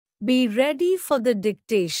Be ready for the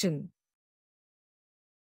dictation.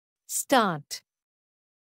 Start.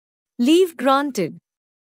 Leave granted.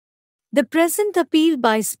 The present appeal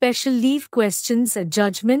by special leave questions a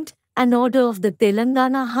judgment and order of the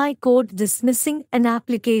Telangana High Court dismissing an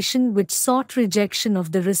application which sought rejection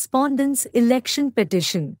of the respondent's election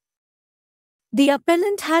petition. The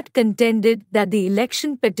appellant had contended that the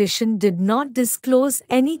election petition did not disclose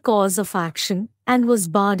any cause of action and was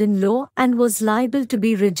barred in law and was liable to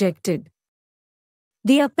be rejected.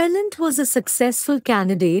 The appellant was a successful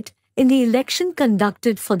candidate in the election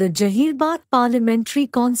conducted for the Jahirabad parliamentary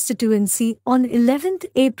constituency on 11th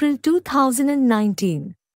April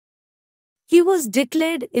 2019. He was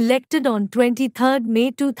declared elected on 23rd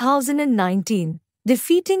May 2019.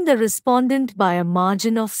 Defeating the respondent by a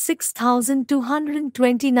margin of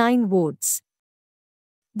 6,229 votes.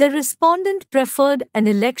 The respondent preferred an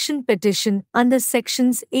election petition under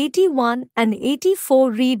Sections 81 and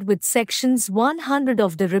 84 read with Sections 100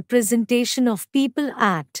 of the Representation of People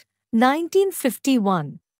Act,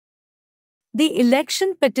 1951. The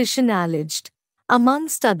election petition alleged,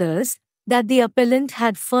 amongst others, that the appellant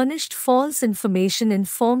had furnished false information in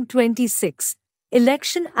Form 26,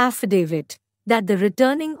 Election Affidavit, that the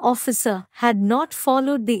returning officer had not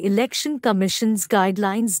followed the Election Commission's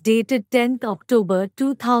guidelines dated 10 October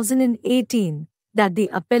 2018, that the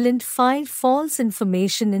appellant filed false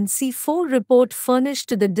information in C4 report furnished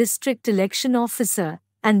to the district election officer,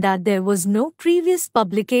 and that there was no previous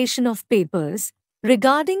publication of papers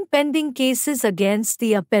regarding pending cases against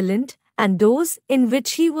the appellant and those in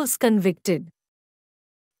which he was convicted.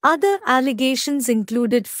 Other allegations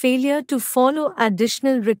included failure to follow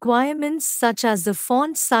additional requirements such as the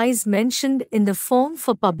font size mentioned in the form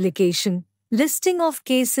for publication, listing of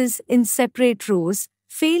cases in separate rows,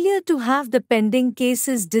 failure to have the pending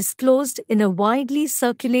cases disclosed in a widely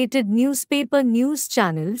circulated newspaper news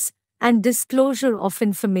channels, and disclosure of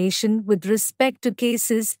information with respect to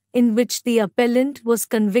cases in which the appellant was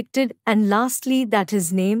convicted, and lastly that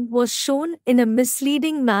his name was shown in a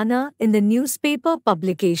misleading manner in the newspaper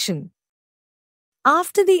publication.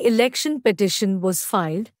 After the election petition was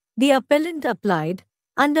filed, the appellant applied,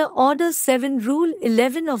 under Order 7 Rule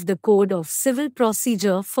 11 of the Code of Civil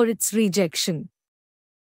Procedure, for its rejection.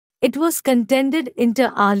 It was contended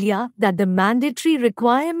inter alia that the mandatory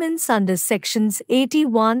requirements under Sections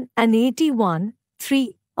 81 and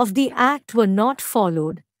 81(3) of the Act were not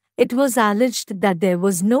followed. It was alleged that there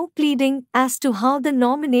was no pleading as to how the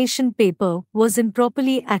nomination paper was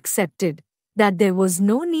improperly accepted, that there was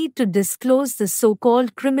no need to disclose the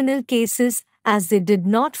so-called criminal cases as they did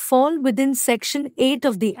not fall within Section 8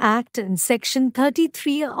 of the Act and Section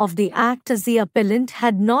 33 of the Act, as the appellant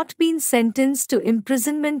had not been sentenced to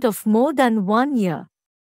imprisonment of more than 1 year.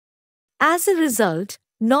 As a result,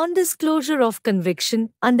 non-disclosure of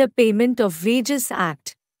conviction under Payment of Wages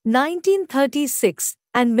Act, 1936,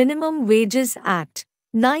 and Minimum Wages Act,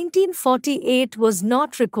 1948 was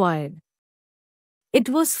not required. It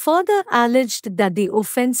was further alleged that the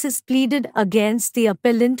offences pleaded against the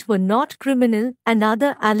appellant were not criminal, and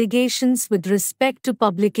other allegations with respect to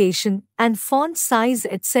publication and font size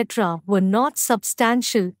etc. were not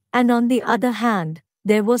substantial, and on the other hand,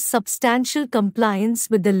 there was substantial compliance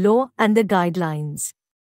with the law and the guidelines.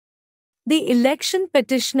 The election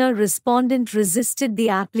petitioner respondent resisted the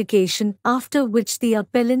application, after which the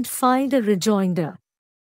appellant filed a rejoinder.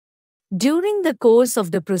 During the course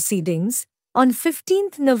of the proceedings, on 15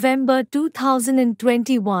 November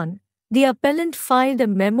 2021, the appellant filed a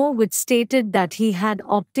memo which stated that he had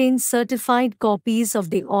obtained certified copies of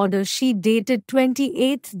the order sheet dated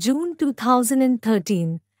 28 June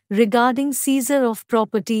 2013 regarding seizure of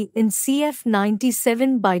property in CF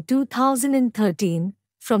 97 by 2013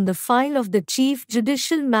 from the file of the Chief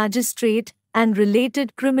Judicial Magistrate and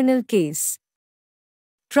related criminal case.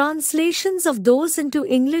 Translations of those into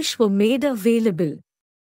English were made available.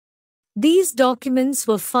 These documents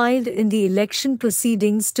were filed in the election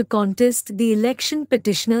proceedings to contest the election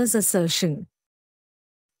petitioner's assertion.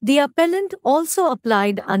 The appellant also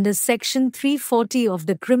applied under Section 340 of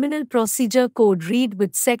the Criminal Procedure Code read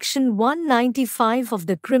with Section 195 of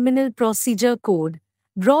the Criminal Procedure Code,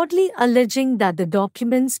 broadly alleging that the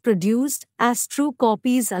documents produced as true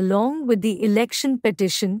copies along with the election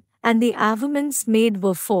petition and the averments made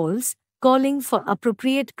were false, calling for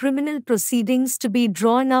appropriate criminal proceedings to be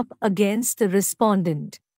drawn up against the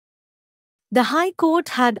respondent. The High Court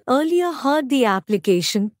had earlier heard the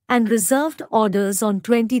application and reserved orders on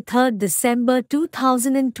 23 December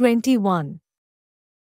 2021.